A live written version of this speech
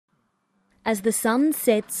As the sun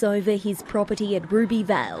sets over his property at Ruby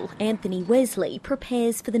Vale, Anthony Wesley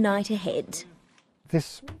prepares for the night ahead.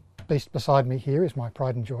 This beast beside me here is my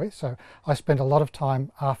pride and joy, so I spend a lot of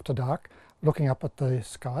time after dark looking up at the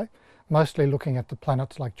sky, mostly looking at the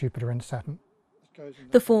planets like Jupiter and Saturn.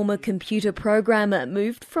 The former computer programmer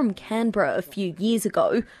moved from Canberra a few years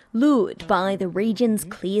ago, lured by the region's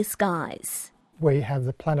clear skies. We have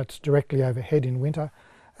the planets directly overhead in winter,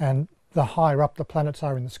 and the higher up the planets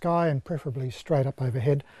are in the sky, and preferably straight up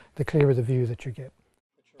overhead, the clearer the view that you get.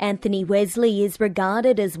 Anthony Wesley is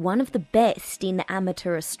regarded as one of the best in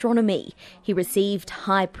amateur astronomy. He received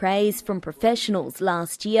high praise from professionals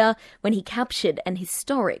last year when he captured an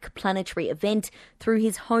historic planetary event through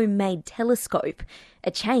his homemade telescope, a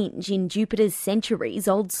change in Jupiter's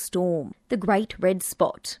centuries-old storm, the Great Red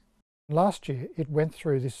Spot. Last year it went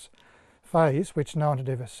through this phase which no one had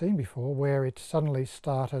ever seen before, where it suddenly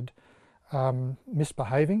started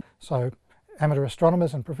misbehaving. So amateur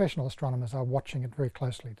astronomers and professional astronomers are watching it very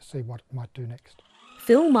closely to see what it might do next.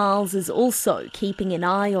 Phil Miles is also keeping an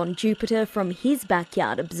eye on Jupiter from his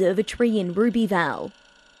backyard observatory in Ruby Vale.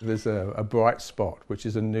 There's a bright spot, which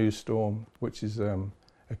is a new storm, which has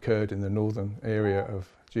occurred in the northern area of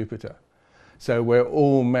Jupiter. So we're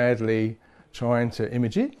all madly trying to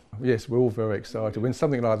image it. Yes, we're all very excited when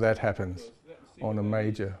something like that happens on a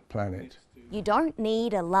major planet. You don't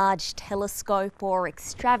need a large telescope or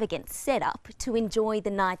extravagant setup to enjoy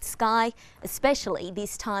the night sky, especially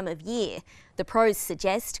this time of year. The pros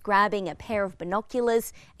suggest grabbing a pair of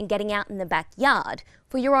binoculars and getting out in the backyard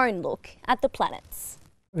for your own look at the planets.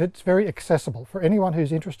 It's very accessible for anyone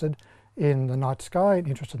who's interested in the night sky and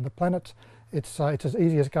interested in the planets. It's as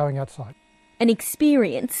easy as going outside. An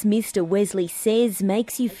experience Mr. Wesley says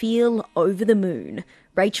makes you feel over the moon.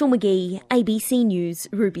 Rachel McGee, ABC News,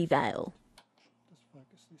 Ruby Vale.